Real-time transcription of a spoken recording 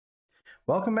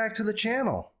Welcome back to the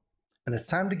channel, and it's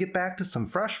time to get back to some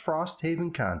fresh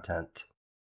Frosthaven content.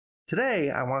 Today,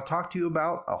 I want to talk to you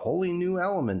about a wholly new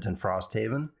element in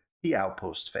Frosthaven, the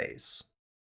Outpost Phase.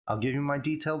 I'll give you my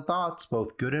detailed thoughts,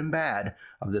 both good and bad,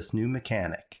 of this new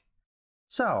mechanic.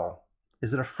 So,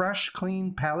 is it a fresh,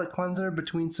 clean palette cleanser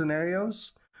between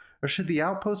scenarios, or should the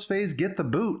Outpost Phase get the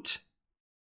boot?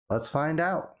 Let's find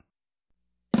out.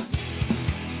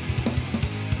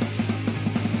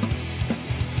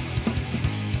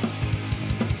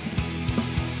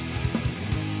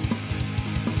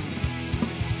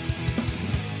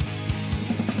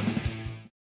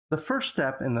 The first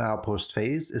step in the Outpost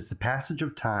Phase is the passage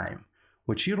of time,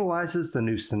 which utilizes the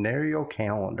new scenario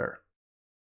calendar.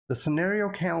 The scenario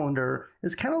calendar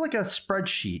is kind of like a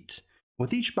spreadsheet,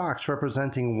 with each box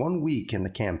representing 1 week in the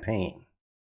campaign.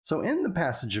 So in the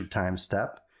passage of time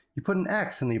step, you put an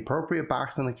X in the appropriate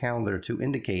box in the calendar to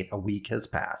indicate a week has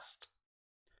passed.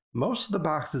 Most of the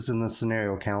boxes in the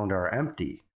scenario calendar are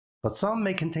empty, but some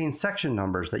may contain section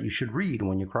numbers that you should read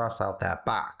when you cross out that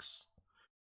box.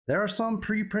 There are some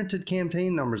pre-printed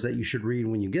campaign numbers that you should read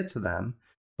when you get to them,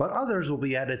 but others will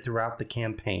be added throughout the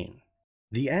campaign.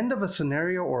 The end of a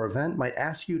scenario or event might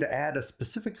ask you to add a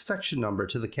specific section number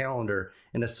to the calendar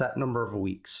in a set number of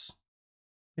weeks.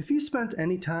 If you spent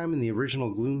any time in the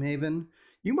original Gloomhaven,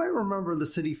 you might remember the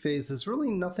city phase is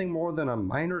really nothing more than a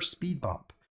minor speed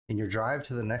bump in your drive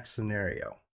to the next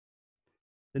scenario.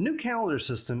 The new calendar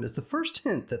system is the first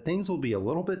hint that things will be a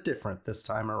little bit different this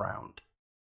time around.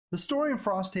 The story in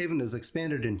Frosthaven is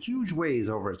expanded in huge ways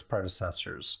over its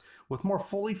predecessors, with more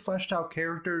fully fleshed out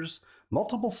characters,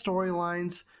 multiple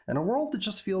storylines, and a world that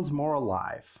just feels more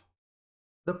alive.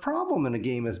 The problem in a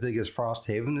game as big as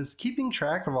Frosthaven is keeping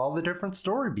track of all the different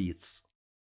story beats.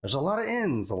 There's a lot of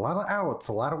ins, a lot of outs,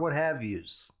 a lot of what have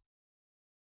yous.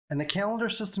 And the calendar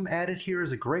system added here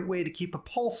is a great way to keep a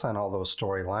pulse on all those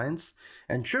storylines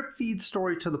and drip feed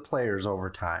story to the players over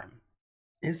time.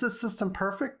 Is this system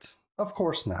perfect? Of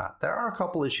course not. There are a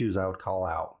couple issues I would call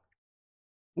out.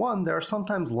 One, there are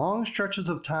sometimes long stretches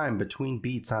of time between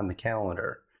beats on the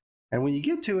calendar, and when you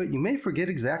get to it, you may forget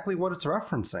exactly what it's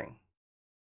referencing.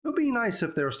 It would be nice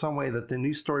if there was some way that the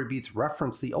new story beats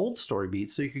reference the old story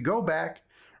beats so you could go back,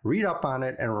 read up on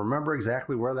it, and remember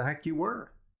exactly where the heck you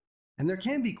were. And there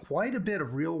can be quite a bit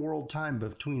of real-world time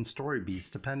between story beats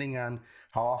depending on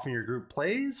how often your group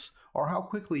plays or how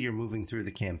quickly you're moving through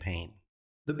the campaign.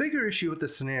 The bigger issue with the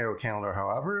scenario calendar,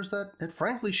 however, is that it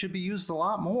frankly should be used a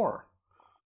lot more.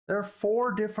 There are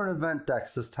 4 different event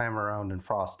decks this time around in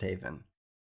Frosthaven.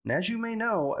 And as you may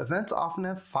know, events often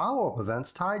have follow-up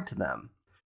events tied to them.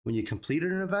 When you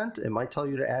completed an event, it might tell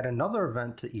you to add another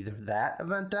event to either that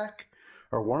event deck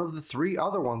or one of the 3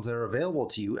 other ones that are available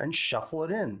to you and shuffle it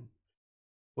in.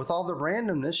 With all the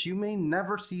randomness, you may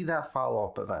never see that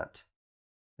follow-up event.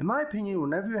 In my opinion,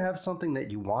 whenever you have something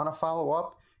that you want to follow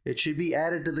up, it should be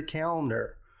added to the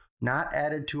calendar, not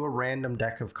added to a random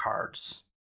deck of cards.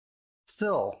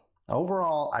 Still,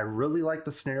 overall, I really like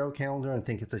the scenario calendar and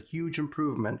think it's a huge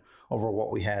improvement over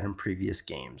what we had in previous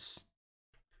games.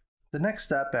 The next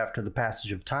step after the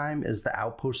passage of time is the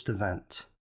Outpost event.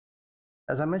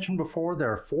 As I mentioned before,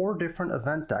 there are 4 different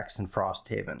event decks in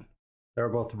Frosthaven. There are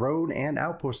both road and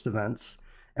outpost events,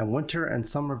 and winter and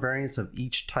summer variants of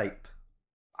each type.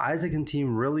 Isaac and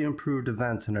team really improved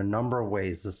events in a number of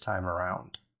ways this time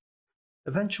around.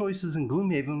 Event choices in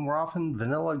Gloomhaven were often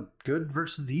vanilla good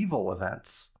versus evil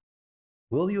events.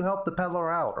 Will you help the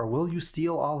peddler out, or will you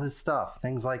steal all his stuff?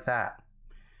 Things like that.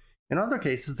 In other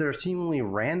cases, there are seemingly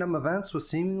random events with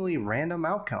seemingly random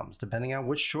outcomes, depending on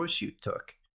which choice you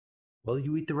took. Will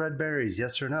you eat the red berries,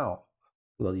 yes or no?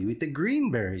 Will you eat the green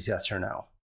berries, yes or no?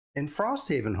 In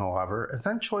Frosthaven, however,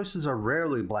 event choices are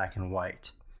rarely black and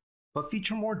white, but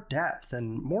feature more depth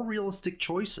and more realistic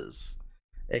choices.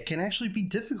 It can actually be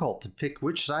difficult to pick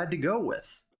which side to go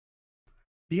with.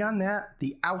 Beyond that,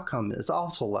 the outcome is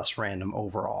also less random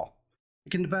overall.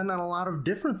 It can depend on a lot of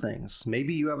different things.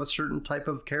 Maybe you have a certain type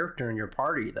of character in your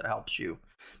party that helps you.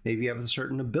 Maybe you have a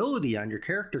certain ability on your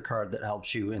character card that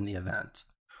helps you in the event.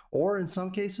 Or in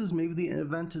some cases, maybe the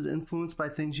event is influenced by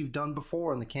things you've done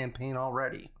before in the campaign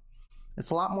already. It's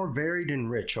a lot more varied and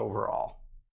rich overall.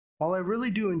 While I really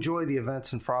do enjoy the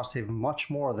events in Frosthaven much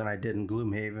more than I did in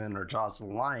Gloomhaven or Jaws of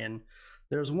the Lion,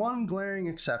 there's one glaring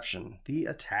exception: the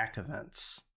attack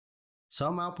events.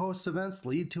 Some outpost events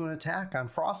lead to an attack on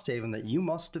Frosthaven that you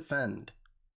must defend.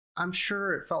 I'm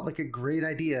sure it felt like a great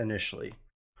idea initially.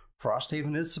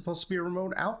 Frosthaven is supposed to be a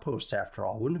remote outpost after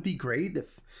all. Wouldn't it be great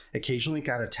if occasionally it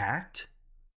got attacked?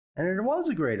 And it was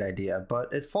a great idea,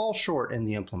 but it falls short in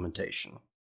the implementation.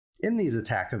 In these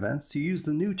attack events, you use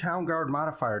the new Town Guard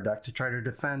modifier deck to try to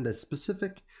defend a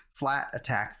specific flat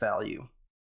attack value.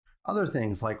 Other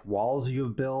things like walls you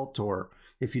have built, or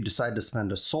if you decide to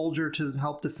spend a soldier to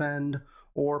help defend,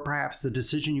 or perhaps the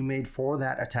decision you made for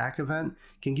that attack event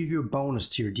can give you a bonus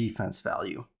to your defense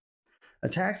value.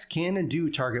 Attacks can and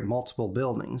do target multiple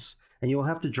buildings, and you'll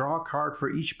have to draw a card for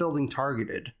each building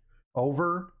targeted,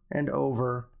 over and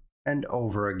over and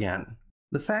over again.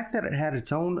 The fact that it had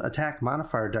its own attack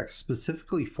modifier deck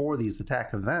specifically for these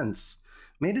attack events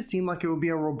made it seem like it would be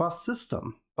a robust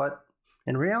system, but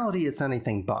in reality it's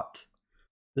anything but.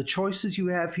 The choices you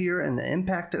have here and the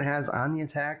impact it has on the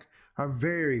attack are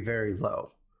very, very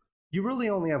low. You really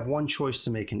only have one choice to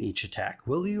make in each attack.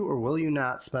 Will you or will you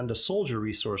not spend a soldier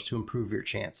resource to improve your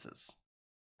chances?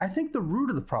 I think the root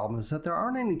of the problem is that there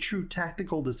aren't any true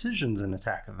tactical decisions in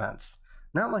attack events,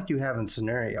 not like you have in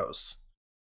scenarios.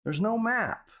 There's no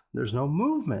map, there's no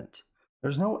movement,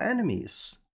 there's no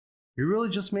enemies. You really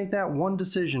just make that one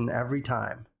decision every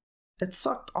time. It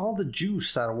sucked all the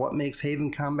juice out of what makes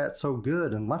Haven combat so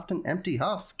good and left an empty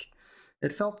husk.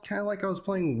 It felt kind of like I was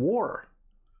playing war.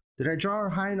 Did I draw a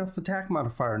high enough attack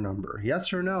modifier number?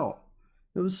 Yes or no?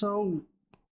 It was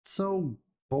so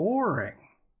boring.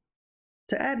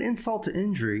 To add insult to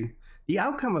injury, the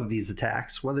outcome of these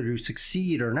attacks, whether you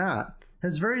succeed or not,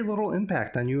 has very little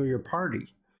impact on you or your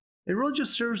party. It really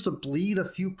just serves to bleed a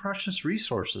few precious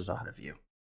resources out of you.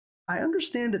 I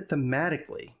understand it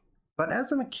thematically, but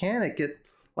as a mechanic it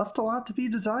left a lot to be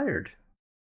desired.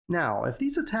 Now, if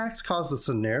these attacks cause a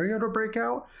scenario to break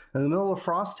out in the middle of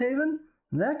Frosthaven,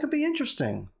 that could be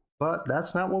interesting, but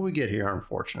that's not what we get here,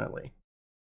 unfortunately.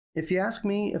 If you ask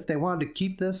me if they wanted to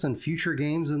keep this in future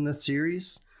games in this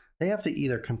series, they have to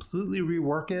either completely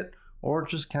rework it or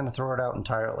just kind of throw it out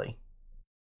entirely.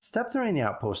 Step 3 in the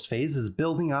Outpost phase is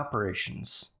building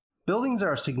operations. Buildings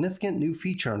are a significant new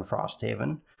feature in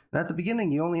Frosthaven, and at the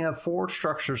beginning you only have 4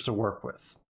 structures to work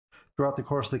with. Throughout the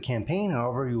course of the campaign,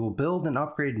 however, you will build and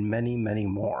upgrade many, many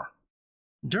more.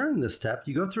 During this step,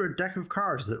 you go through a deck of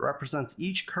cards that represents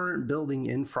each current building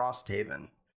in Frosthaven,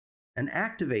 and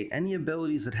activate any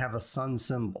abilities that have a sun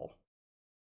symbol.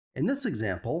 In this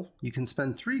example, you can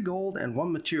spend 3 gold and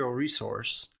 1 material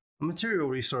resource, a material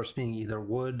resource being either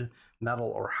wood, metal,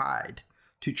 or hide,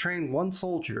 to train 1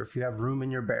 soldier if you have room in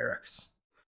your barracks.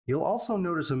 You'll also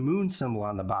notice a moon symbol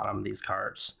on the bottom of these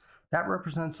cards. That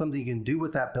represents something you can do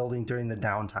with that building during the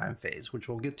downtime phase, which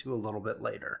we'll get to a little bit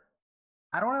later.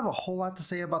 I don't have a whole lot to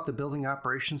say about the building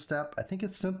operation step. I think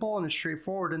it's simple and it's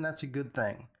straightforward, and that's a good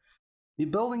thing. The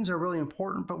buildings are really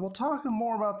important, but we'll talk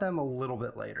more about them a little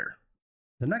bit later.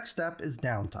 The next step is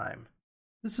downtime.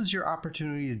 This is your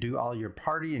opportunity to do all your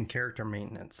party and character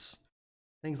maintenance.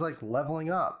 Things like leveling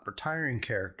up, retiring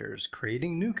characters,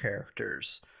 creating new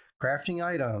characters, crafting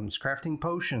items, crafting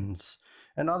potions,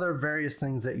 and other various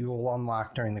things that you will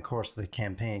unlock during the course of the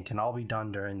campaign can all be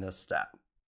done during this step.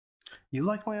 You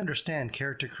likely understand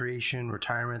character creation,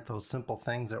 retirement, those simple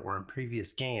things that were in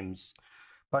previous games,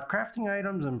 but crafting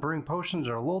items and brewing potions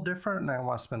are a little different, and I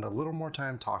want to spend a little more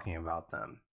time talking about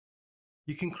them.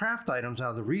 You can craft items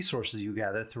out of the resources you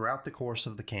gather throughout the course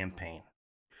of the campaign.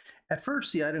 At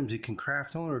first, the items you can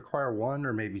craft only require 1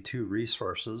 or maybe 2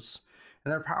 resources,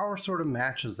 and their power sort of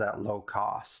matches that low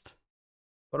cost.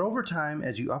 But over time,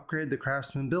 as you upgrade the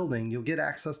craftsman building, you'll get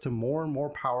access to more and more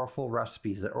powerful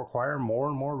recipes that require more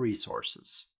and more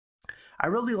resources. I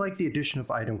really like the addition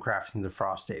of item crafting to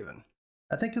Frosthaven.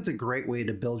 I think it's a great way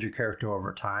to build your character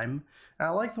over time, and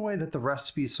I like the way that the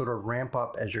recipes sort of ramp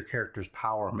up as your character's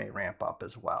power may ramp up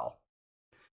as well.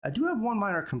 I do have one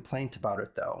minor complaint about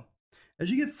it though. As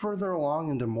you get further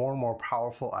along into more and more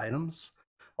powerful items,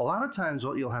 a lot of times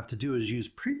what you'll have to do is use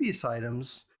previous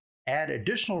items, add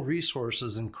additional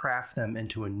resources, and craft them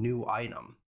into a new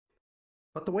item.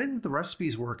 But the way that the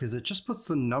recipes work is it just puts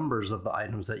the numbers of the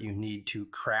items that you need to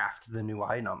craft the new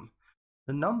item.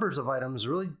 The numbers of items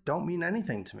really don't mean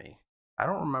anything to me. I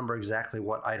don't remember exactly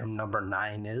what item number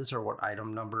 9 is or what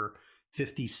item number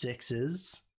 56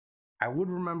 is. I would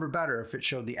remember better if it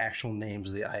showed the actual names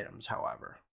of the items,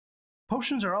 however.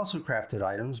 Potions are also crafted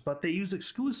items, but they use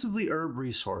exclusively herb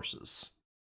resources.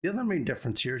 The other main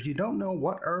difference here is you don't know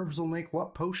what herbs will make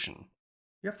what potion.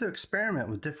 You have to experiment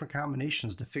with different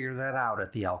combinations to figure that out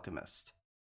at the Alchemist.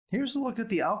 Here's a look at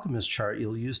the Alchemist chart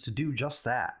you'll use to do just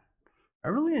that. I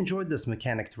really enjoyed this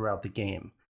mechanic throughout the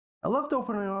game. I loved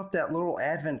opening up that little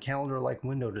advent calendar-like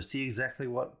window to see exactly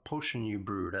what potion you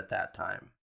brewed at that time.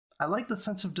 I like the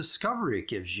sense of discovery it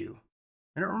gives you,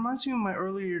 and it reminds me of my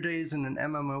earlier days in an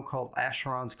MMO called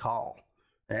Asheron's Call.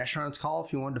 In Asheron's Call,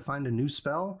 if you wanted to find a new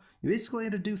spell, you basically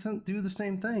had to do the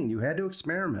same thing. You had to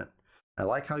experiment. I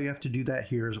like how you have to do that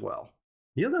here as well.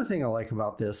 The other thing I like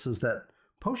about this is that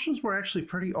potions were actually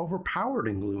pretty overpowered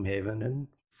in Gloomhaven and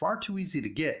far too easy to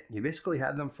get. You basically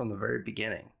had them from the very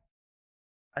beginning.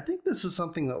 I think this is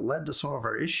something that led to some of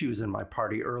our issues in my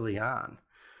party early on.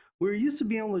 We were used to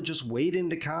being able to just wade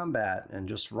into combat and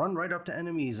just run right up to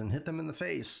enemies and hit them in the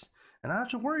face, and not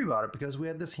have to worry about it because we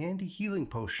had this handy healing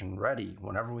potion ready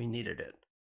whenever we needed it.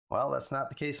 Well, that's not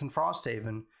the case in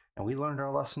Frosthaven, and we learned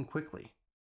our lesson quickly.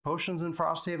 Potions in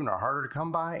Frosthaven are harder to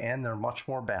come by, and they're much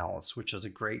more balanced, which is a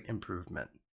great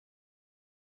improvement.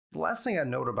 The last thing I'd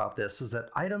note about this is that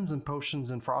items and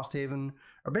potions in Frosthaven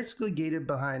are basically gated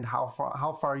behind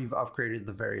how far you've upgraded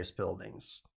the various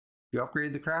buildings. If you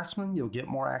upgrade the Craftsman, you'll get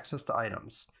more access to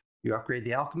items. If you upgrade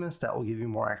the Alchemist, that will give you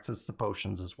more access to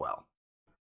potions as well.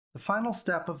 The final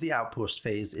step of the Outpost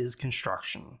phase is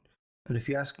construction. And if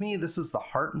you ask me, this is the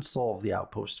heart and soul of the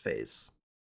Outpost phase.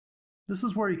 This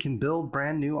is where you can build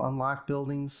brand new unlocked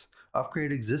buildings,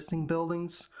 upgrade existing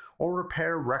buildings, or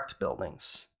repair wrecked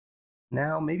buildings.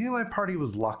 Now, maybe my party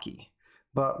was lucky,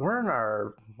 but we're in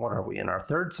our, in our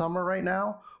third summer right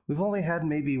now? We've only had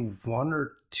maybe 1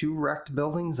 or 2 wrecked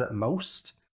buildings at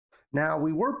most. Now,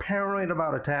 we were paranoid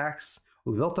about attacks.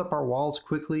 We built up our walls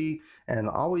quickly and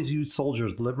always used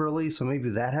soldiers liberally, so maybe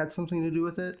that had something to do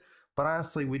with it. But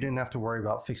honestly, we didn't have to worry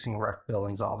about fixing wrecked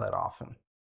buildings all that often.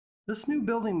 This new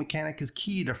building mechanic is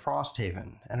key to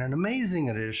Frosthaven, and an amazing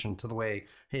addition to the way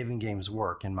Haven games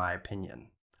work, in my opinion.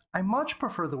 I much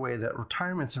prefer the way that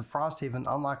retirements in Frosthaven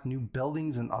unlock new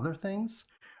buildings and other things,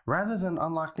 rather than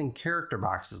unlocking character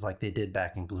boxes like they did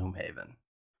back in Gloomhaven.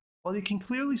 While you can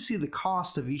clearly see the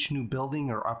cost of each new building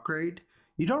or upgrade,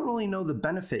 you don't really know the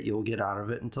benefit you'll get out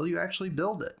of it until you actually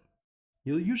build it.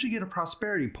 You'll usually get a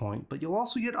prosperity point, but you'll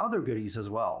also get other goodies as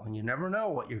well, and you never know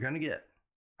what you're going to get.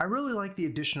 I really like the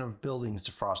addition of buildings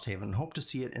to Frosthaven and hope to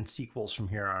see it in sequels from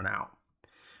here on out.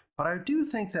 But I do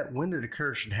think that when it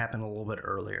occurs should happen a little bit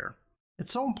earlier.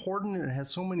 It's so important and it has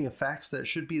so many effects that it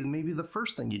should be maybe the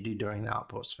first thing you do during the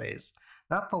Outpost phase,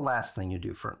 not the last thing you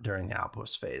do during the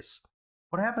Outpost phase.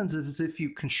 What happens is if you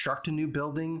construct a new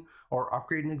building or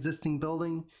upgrade an existing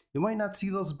building, you might not see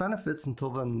those benefits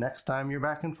until the next time you're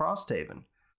back in Frosthaven.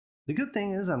 The good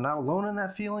thing is I'm not alone in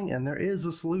that feeling, and there is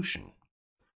a solution.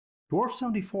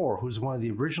 Dwarf74, who's one of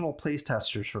the original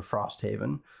playtesters for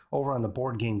Frosthaven over on the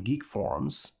Board Game Geek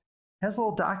forums, has a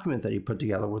little document that he put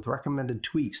together with recommended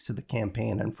tweaks to the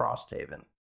campaign in Frosthaven.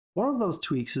 One of those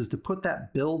tweaks is to put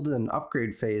that build and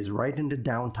upgrade phase right into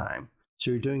downtime, so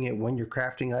you're doing it when you're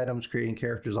crafting items, creating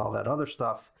characters, all that other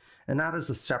stuff, and not as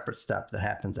a separate step that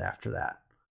happens after that.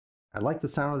 I liked the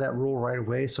sound of that rule right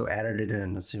away, so added it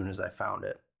in as soon as I found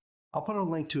it. I'll put a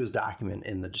link to his document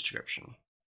in the description.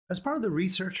 As part of the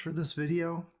research for this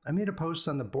video, I made a post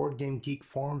on the Board Game Geek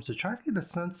forums to try to get a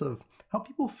sense of how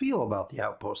people feel about the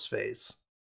Outpost phase.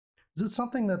 Is it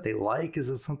something that they like? Is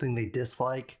it something they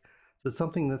dislike? Is it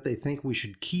something that they think we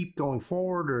should keep going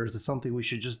forward, or is it something we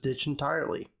should just ditch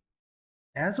entirely?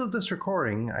 As of this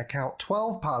recording, I count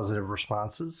 12 positive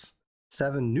responses,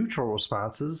 7 neutral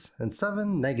responses, and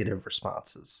 7 negative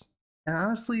responses. And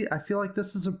honestly, I feel like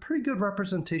this is a pretty good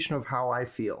representation of how I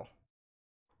feel.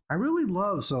 I really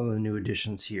love some of the new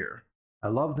additions here. I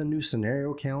love the new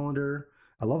scenario calendar.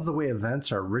 I love the way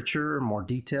events are richer, more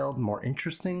detailed, more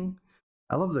interesting.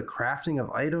 I love the crafting of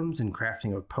items and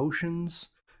crafting of potions.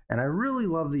 And I really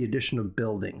love the addition of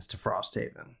buildings to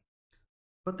Frosthaven.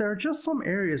 But there are just some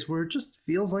areas where it just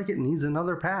feels like it needs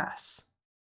another pass.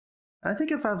 I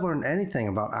think if I've learned anything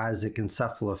about Isaac and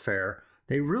Cephalofair,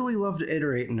 they really love to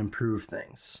iterate and improve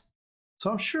things. So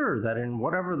I'm sure that in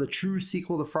whatever the true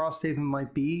sequel to Frosthaven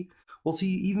might be, we'll see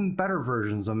even better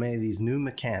versions of many of these new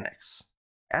mechanics.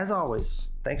 As always,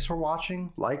 thanks for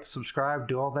watching, like, subscribe,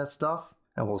 do all that stuff,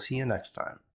 and we'll see you next time.